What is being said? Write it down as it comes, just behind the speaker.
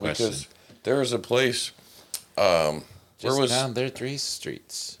question. because there was a place. Just down their 3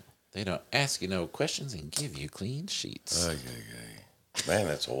 streets. They don't ask you no questions and give you clean sheets. Man,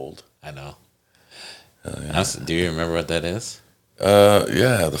 that's old. I know. Do you remember what that is?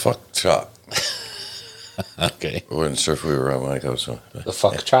 Yeah, the fuck shop. Okay. I wasn't sure if we were on mic. The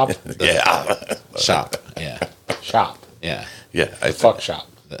fuck chop? Yeah. Shop. Yeah. Shop. Yeah. Yeah. Fuck shop.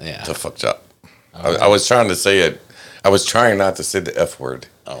 Yeah. The fuck shop. I was trying to say it. I was trying not to say the F word.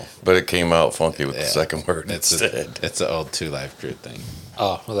 Oh. But it came out funky with the second word instead. It's an old 2 Live Crew thing.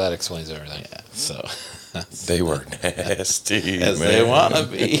 Oh, well, that explains everything. Yeah. So. They were nasty, As man. they want to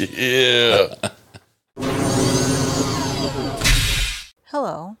be. Yeah.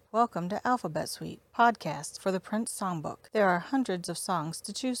 Hello, welcome to Alphabet Suite, podcast for the Prince Songbook. There are hundreds of songs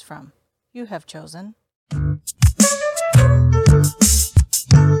to choose from. You have chosen.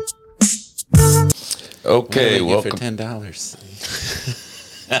 Okay, welcome. welcome. For $10.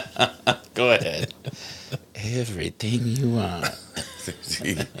 Go ahead. Everything you want.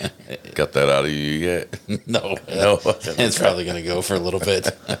 Got that out of you yet? No. No. It's probably going to go for a little bit.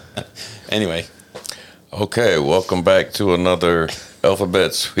 Anyway. Okay, welcome back to another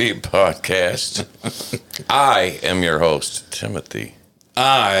Alphabet Suite podcast. I am your host, Timothy.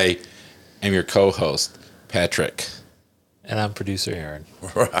 I am your co-host, Patrick. And I'm producer Aaron.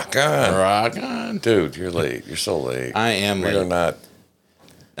 Rock on. Rock on. Dude, you're late. You're so late. I am late. We're not.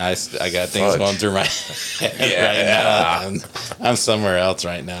 I got things going through my head right now. I'm somewhere else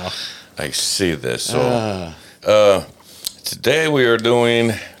right now. I see this. So, today we are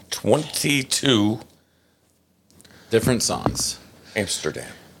doing 22 different songs.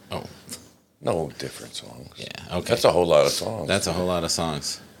 Amsterdam. Oh. No different songs. Yeah, okay. That's a whole lot of songs. That's a whole lot of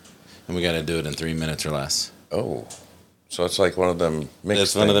songs. And we got to do it in 3 minutes or less. Oh. So it's like one of them mixes.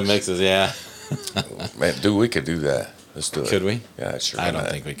 It's one of the mixes, yeah. Man, dude, we could do that. Let's do it. Could we? Yeah, sure. I don't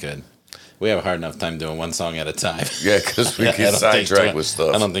think we could. We have a hard enough time doing one song at a time. Yeah, because we get sidetracked with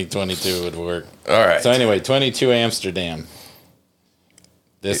stuff. I don't think 22 would work. All right. So anyway, 22 Amsterdam.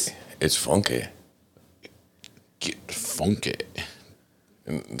 It's funky. Get funky.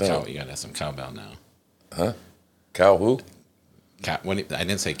 No. You got to have some cowbell now. Huh? Cow who? I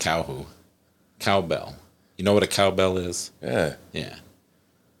didn't say cow who. Cowbell. You know what a cowbell is? Yeah. Yeah.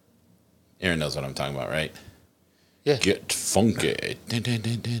 Aaron knows what I'm talking about, right? Yeah. Get funky.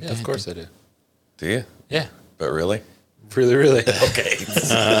 Yeah, of course I do. Do you? Yeah. But really? Really, really. Okay.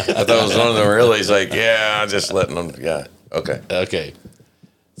 I thought it was one of them really. He's like, yeah, I'm just letting them. Yeah. Okay. Okay.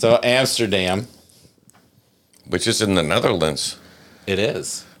 So Amsterdam. Which is in the Netherlands. It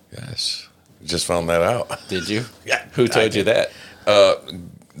is. Yes. Just found that out. Did you? Yeah. Who told you that?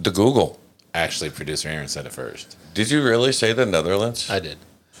 The Google. Actually, producer Aaron said it first. Did you really say the Netherlands? I did.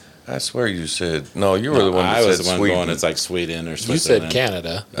 I swer you said. No, you were the one that I was said the one Sweden. going, it's like Sweden or You Switzerland. said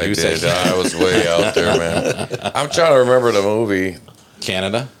Canada. I did. I was way out there, man. I'm trying to remember the movie.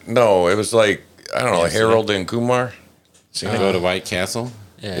 Canada? No, it was like, I don't know, Amsterdam? Harold and Kumar. Go to White Castle?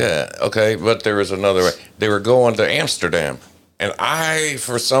 Yeah, okay, but there was another way. They were going to Amsterdam, and I,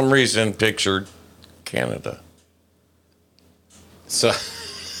 for some reason, pictured Canada. So,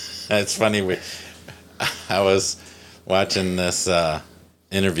 it's funny. I was watching this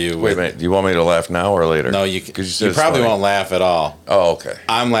interview Wait a minute, do you want me to laugh now or later? No, you said it's probably funny. won't laugh at all. Oh, okay.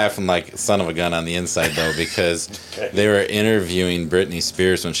 I'm laughing like son of a gun on the inside, though, because they were interviewing Britney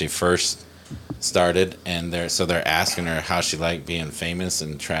Spears when she first started, and they're asking her how she liked being famous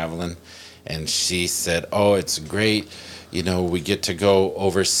and traveling, and she said, "Oh, it's great. You know, we get to go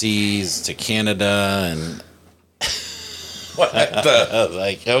overseas to Canada," and What I was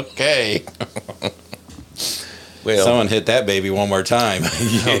like, "Okay." Well, Someone hit that baby one more time.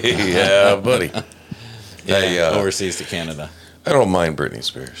 yeah, buddy. Overseas to Canada. I don't mind Britney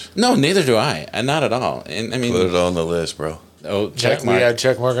Spears. No, neither do I. And not at all. And I mean, Put it on the list, bro. oh, We check mark. got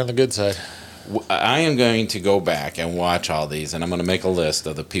check mark on the good side. I am going to go back and watch all these, and I'm going to make a list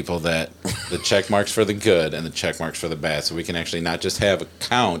of the people that the check marks for the good and the check marks for the bad, so we can actually not just have a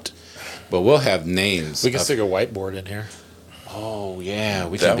count, but we'll have names. We can stick a whiteboard in here. Oh yeah,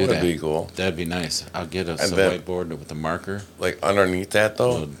 we That can do would that. be cool. That'd be nice. I'll get us And a then- whiteboard with a marker. Like underneath that,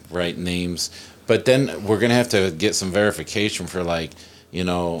 though? We'll write names, but then we're gonna have to get some verification for, like, you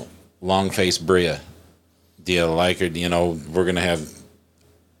know, long face Bria. Do you like her? You know, we're gonna have,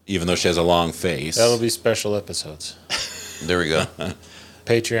 even though she has a long face. That'll be special episodes. There we go.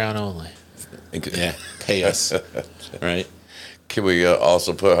 Patreon only. Yeah, pay us, right? Can we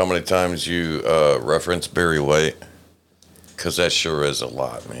also put how many times you reference Barry White? Because that sure is a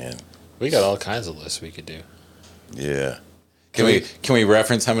lot, man. We got all kinds of lists we could do. Yeah. Can we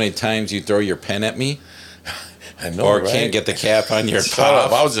reference how many times you throw your pen at me? I know, or right? can't get the cap on your Shut up.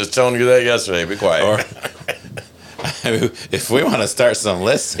 pop. I was just telling you that yesterday. Be quiet. Or if we want to start some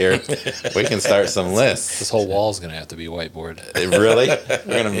lists here, we can start some lists. This whole wall's gonna have to be whiteboard. Really?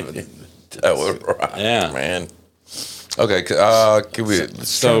 We're gonna, That would rock, Yeah. man. Okay,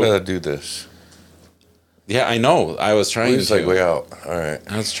 let's try to do this. yeah, I know. I was trying Please to. segue out. All right.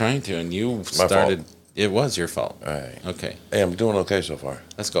 I was trying to, and you My started. fault. It was your fault. All right. Okay, Hey, I'm doing okay so far.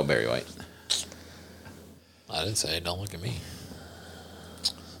 let's go, Barry White. I didn't say it. Don't look at me.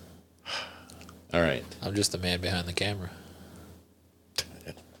 All right. I'm just the man behind the camera.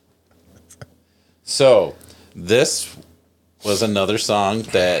 So this was another song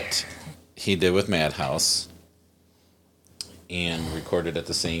that he did with Madhouse and recorded at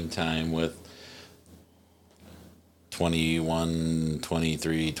the same time with 21,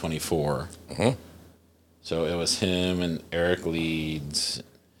 23, 24. Mhm. So it was him and Eric Leeds.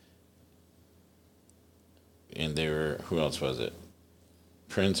 And they were, who else was it?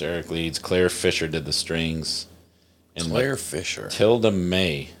 Prince, Eric Leeds, Claire Fisher did the strings. And Claire Fisher. Matilda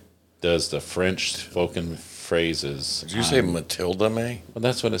May does the French spoken phrases. Did you say Matilda May? Well,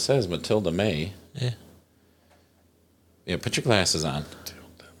 that's what it says, Matilda May. Yeah. Yeah, put your glasses on.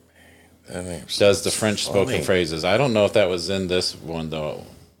 That name's Does the French spoken funny. phrases. I don't know if that was in this one, though.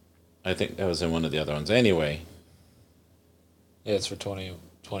 I think that was in one of the other ones. Anyway, Yeah, it's for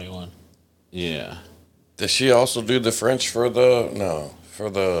 2021. yeah. Does she also do the French for the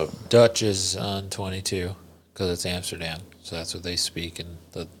Dutch is on 22 because it's Amsterdam, so that's what they speak in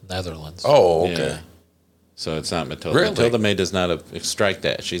the Netherlands. Oh, okay. Yeah. So it's not Matilda. Really? Matilda May does not strike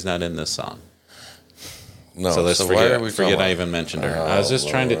that. She's not in this song. No. So let's why forget. are we Forget talking I about- even mentioned her. Oh, I was just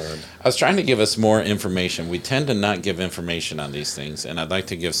trying Lord. to. I was trying to give us more information. We tend to not give information on these things, and I'd like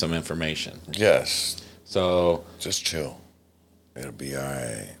to give some information. Yes. So, Just chill. It'll be all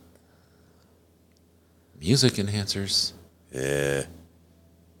right. music enhancers. Yeah.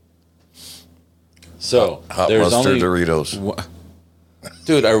 So Hot there's mustard only Doritos.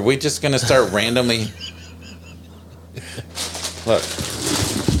 Dude, are we just gonna start randomly? Look,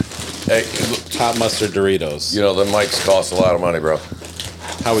 Hey, hot mustard Doritos. you know, the mics cost a lot of money, bro.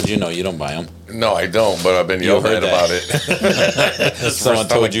 How would you know? You don't buy them. No, I don't, but I've been You yelled heard at about it. Someone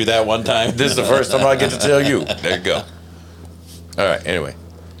told you that one time. This is the first time I get to tell you. There you go. All right, anyway.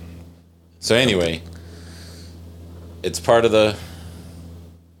 So anyway, it's part of the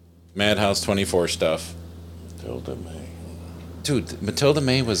Madhouse 24 stuff. Matilda May. Dude, Matilda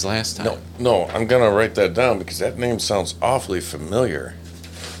May was last time. No, I'm going to write that down because that name sounds awfully familiar.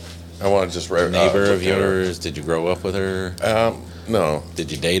 I want to just write Neighbor look of at her. yours. Did you grow up with her? No,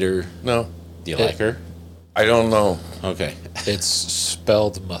 Did you date her? no. Do you like her? I don't know. Okay. It's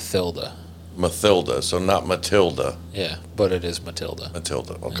spelled Mathilda. Mathilda, so not Matilda. Yeah, but it is Matilda.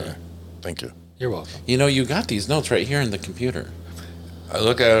 Matilda, okay. Yeah. Thank you. You're welcome. You know, you got these notes right here in the computer. I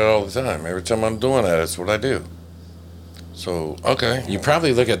look at it all the time. Every time I'm doing that, that's what I do. So, okay. You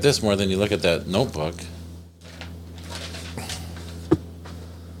probably look at this more than you look at that notebook.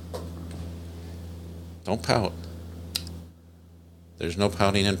 Don't pout. There's no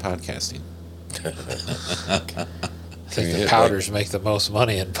pouting in podcasting. I think you the hit, powders make the most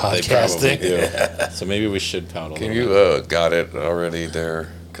money in They probably podcasting. do. So maybe we should pout a Can little you, bit. got it already there?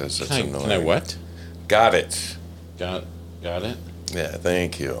 Because it's annoying. Can I what? Got it. Got it? Yeah,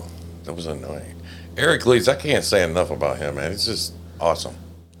 thank you. That was annoying. Eric Leeds, I can't say enough about him, man. He's just awesome.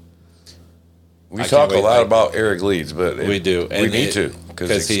 We I talk can't a wait, lot like- about Eric Leeds, but We do. We need to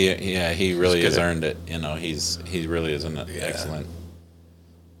because he really has good. earned it. You know, he really is an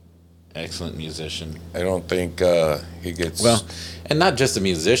excellent musician. I don't think he gets Well, and not just a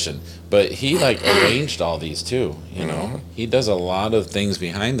musician, but he like arranged all these too. You know, he does a lot of things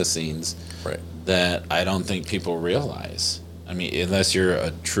behind the scenes right. that I don't think people realize. I mean, unless you're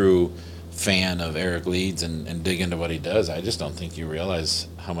a true fan of Eric Leeds and dig into what he does, I just don't think you realize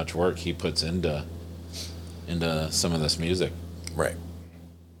how much work he puts into some of this music. Right.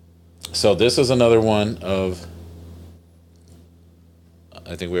 So this is another one of,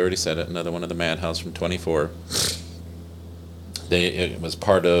 I think we already said it, another one of the Madhouse from 24. It was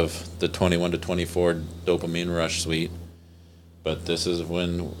part of the 21 to 24 Dopamine Rush suite, but this is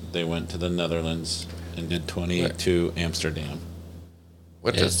when they went to the Netherlands and did 22 Amsterdam.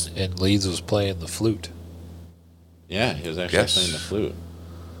 What does And Leeds was playing the flute. Yeah, he was actually Yes. playing the flute.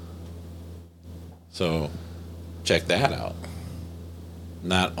 So check that out.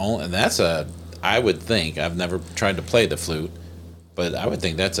 Not only, and I would think, I've never tried to play the flute, but I would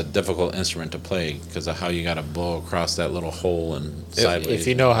think that's a difficult instrument to play because of how you got to blow across that little hole and sideways. If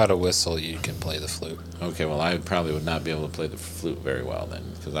you know how to whistle, you can play the flute. Okay, well, I probably would not be able to play the flute very well then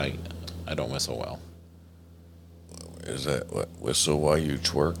because I don't whistle well. Is that what? Whistle while you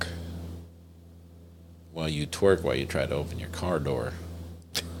twerk? While you twerk, while you try to open your car door.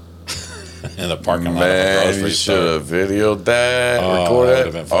 In the parking lot of a Man, grocery you store. should have videoed that, Oh, recorded that would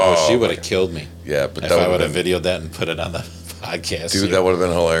have been fun. Oh, She would have killed me. Yeah, but If I would have videoed that and put it on the podcast. Dude, that would have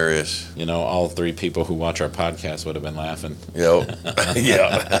been hilarious. You know, all 3 people who watch our podcast would have been laughing. Yep.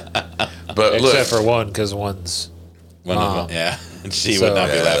 Yeah. But Except look, for one, because one's One of them, yeah. And she So- would not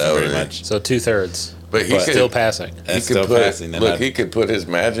be Yeah, that laughing would very be- much. so 2/3. but he but could Still passing. That's he could still put, passing. Then look, I'd- he could put his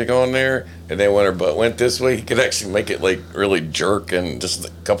magic on there, and then when her butt went this way, he could actually make it like really jerk and just a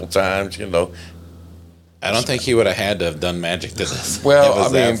couple times, you know. I don't think he would have had to have done magic to this. Well, it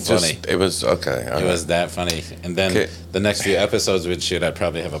was I mean, that funny. just it was okay. all It right. was that funny. And then Okay. the next few episodes we'd shoot, I'd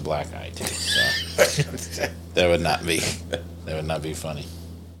probably have a black eye too. So that would not be funny.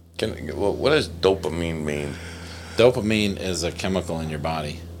 Well, what does dopamine mean? Dopamine is a chemical in your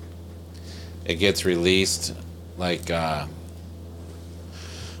body. It gets released like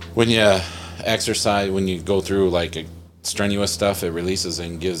when you exercise, when you go through like a strenuous stuff, it releases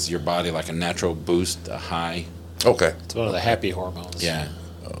and gives your body like a natural boost, a high. Okay, It's one of the happy hormones. Yeah.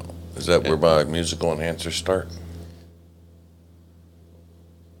 is that where my musical enhancers start?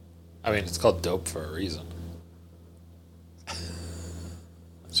 I mean, it's called dope for a reason.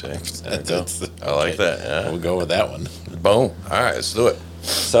 See, there you go. That's- I like that. Yeah. We'll go with that one. Boom. All right, let's do it.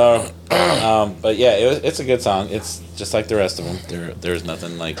 So, but yeah, it's a good song. It's just like the rest of them. There's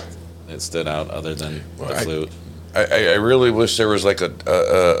nothing like that stood out other than the flute. I really wish there was like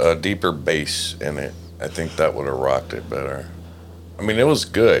a deeper bass in it. I think that would have rocked it better. I mean, it was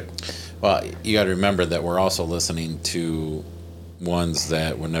good. Well, you got to remember that we're also listening to ones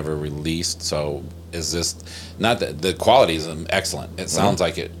that were never released. So is this not that the quality is excellent? It sounds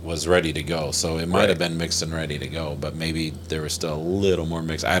like it was ready to go. So it might have been mixed and ready to go, but maybe there was still a little more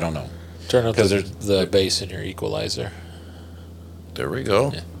mix. I don't know. Turn up 'Cause the bass in your equalizer. There we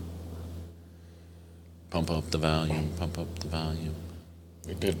go. Yeah. Pump up the volume. Pump up the volume.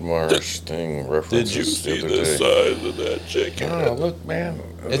 We did Mars thing references the other day. size of that chicken? Oh, look, man.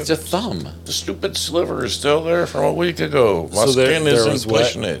 It's a thumb. The stupid sliver is still there from a week ago. My So there skin was isn't what?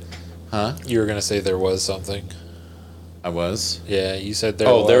 pushing it. Huh? You were gonna say there was something. I was. Yeah, you said there.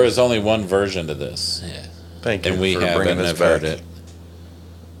 Oh, there is only one version to this, Yeah. Thank you and we for haven't bringing us have back. heard it.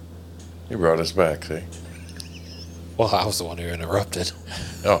 You brought us back, see? Well, I was the one who interrupted.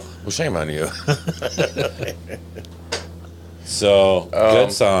 Oh, well, shame on you. So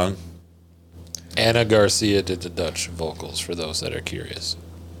good song. Anna Garcia did the Dutch vocals for those that are curious.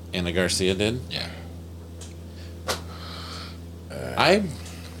 Anna Garcia did. Yeah. I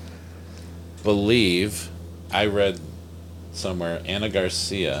believe I read somewhere Anna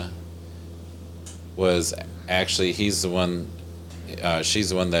Garcia was actually she's the one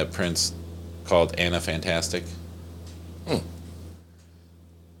that Prince called Anna Fantastic.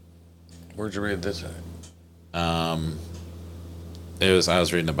 Where'd you read this at? I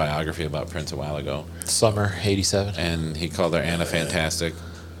was reading a biography about Prince a while ago, Summer '87. and he called her Anna Fantastic.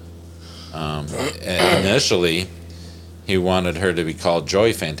 Initially, he wanted her to be called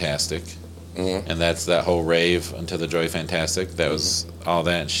Joy Fantastic, and that's that whole rave until the Joy Fantastic. That was all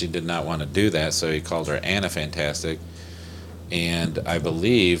that. And she did not want to do that, so he called her Anna Fantastic. And I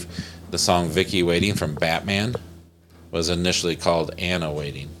believe the song "Vicky Waiting" from Batman was initially called Anna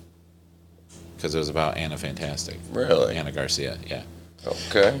Waiting because it was about Anna Fantastic. Really? Anna Garcia, yeah.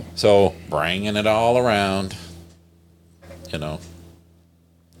 Okay. So bringing it all around, you know.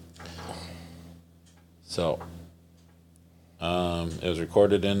 So, it was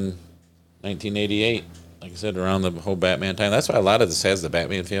recorded in 1988. Like I said, around the whole Batman time. That's why a lot of this has the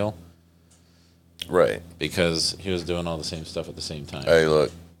Batman feel, Right. because he was doing all the same stuff at the same time. Hey,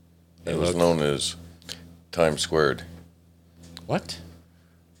 look. Hey, It was look. known as Times Squared. What?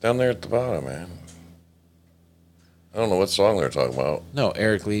 Down there at the bottom, man. I don't know what song they're talking about. No,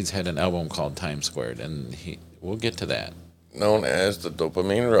 Eric Leeds had an album called Times Squared, and we'll get to that. Known as the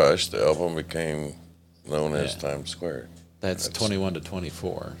Dopamine Rush, the album became known as Yeah. Times Squared. That's 21 to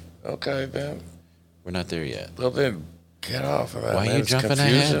 24. Okay, then. We're not there yet. Well, then get off of that. Why man. you It's jumping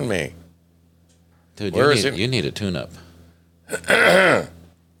confusing ahead? me. Dude, Where is it? you need a tune-up.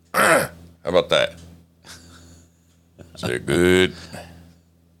 How about that? Is it good?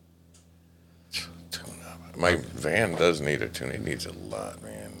 Tune up. My van does need a tune. It needs a lot,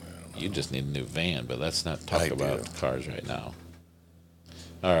 man. You just need a new van, but let's not talk I about do. cars right now.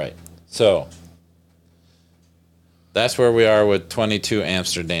 All right. So that's where we are with 22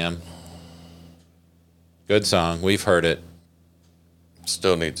 Amsterdam. Good song. We've heard it.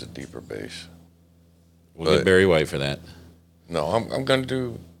 Still needs a deeper bass. We'll get But- Barry White for that. No, I'm going to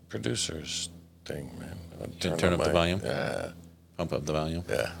do producer's thing, man. Turn up the volume? Yeah. Pump up the volume?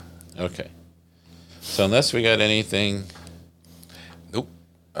 Yeah. Okay. So unless we got anything... Nope.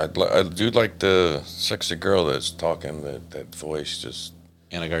 I do like the sexy girl that's talking, that voice just...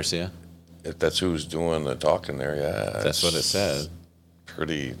 Anna Garcia? If that's who's doing the talking there, yeah. That's what it said.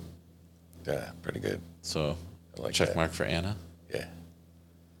 Pretty good. So, I like check that. mark for Anna? Yeah.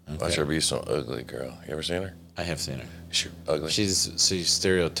 Okay. Watch her be some ugly girl. You ever seen her? I have seen her. Is she ugly? She's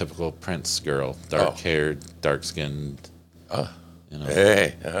stereotypical Prince girl. Dark haired, dark skinned. Oh. You know.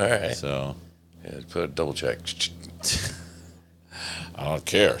 Hey, all right. So... Yeah, put a double check. I don't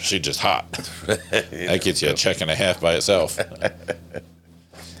care. She's just hot. That gets you a check and a half by itself.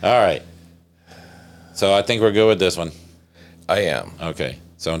 All right. So I think we're good with this one. I am. Okay.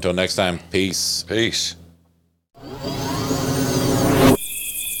 So until next time, peace. Peace.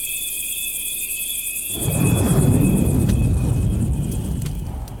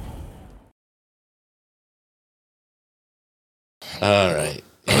 All right.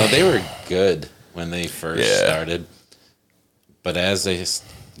 You know, they were good when they first Yeah. started. But as they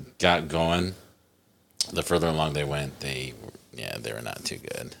got going, the further along they went, they were not too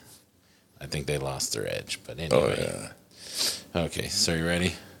good. I think they lost their edge. But Oh, anyway. yeah. Okay. So you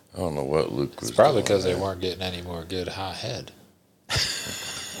ready? I don't know what Luke was It's probably doing because they there. weren't getting any more good high head.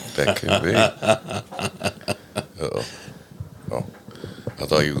 That could be. Uh-oh. Oh, I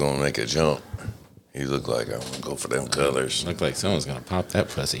thought you were going to make a jump. You look like I'm going to go for them colors. Looked like someone's going to pop that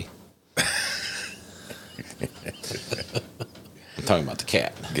pussy. I'm talking about the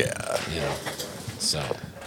cat. Yeah. You know. So...